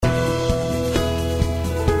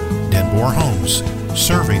more homes,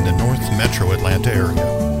 serving the North Metro Atlanta area.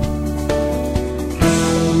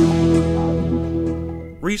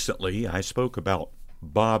 Recently, I spoke about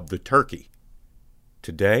Bob the turkey.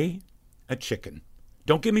 Today, a chicken.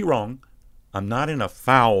 Don't get me wrong, I'm not in a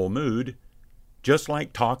foul mood, just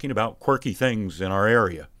like talking about quirky things in our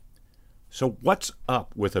area. So what's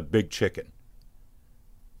up with a big chicken?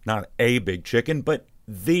 Not a big chicken, but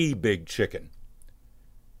the big chicken.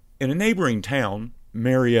 In a neighboring town,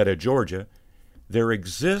 Marietta, Georgia, there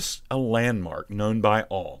exists a landmark known by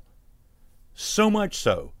all. So much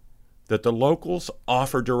so that the locals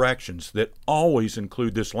offer directions that always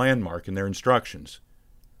include this landmark in their instructions.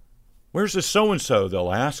 "Where's the so-and-so?"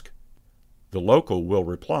 they'll ask. The local will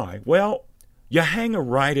reply, "Well, you hang a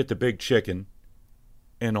right at the Big Chicken,"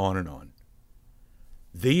 and on and on.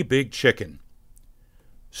 The Big Chicken.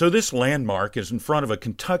 So this landmark is in front of a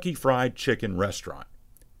Kentucky Fried Chicken restaurant.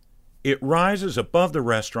 It rises above the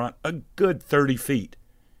restaurant a good 30 feet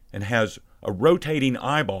and has a rotating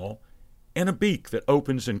eyeball and a beak that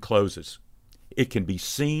opens and closes. It can be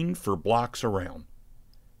seen for blocks around.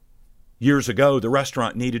 Years ago, the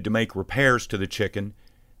restaurant needed to make repairs to the chicken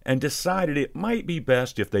and decided it might be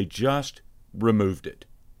best if they just removed it.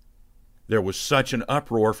 There was such an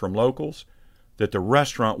uproar from locals that the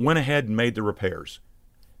restaurant went ahead and made the repairs.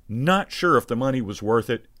 Not sure if the money was worth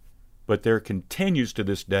it, but there continues to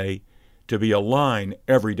this day to be a line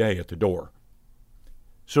every day at the door.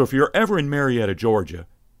 So if you're ever in Marietta, Georgia,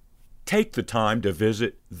 take the time to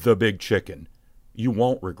visit the Big Chicken. You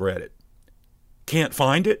won't regret it. Can't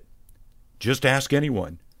find it? Just ask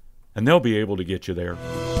anyone, and they'll be able to get you there.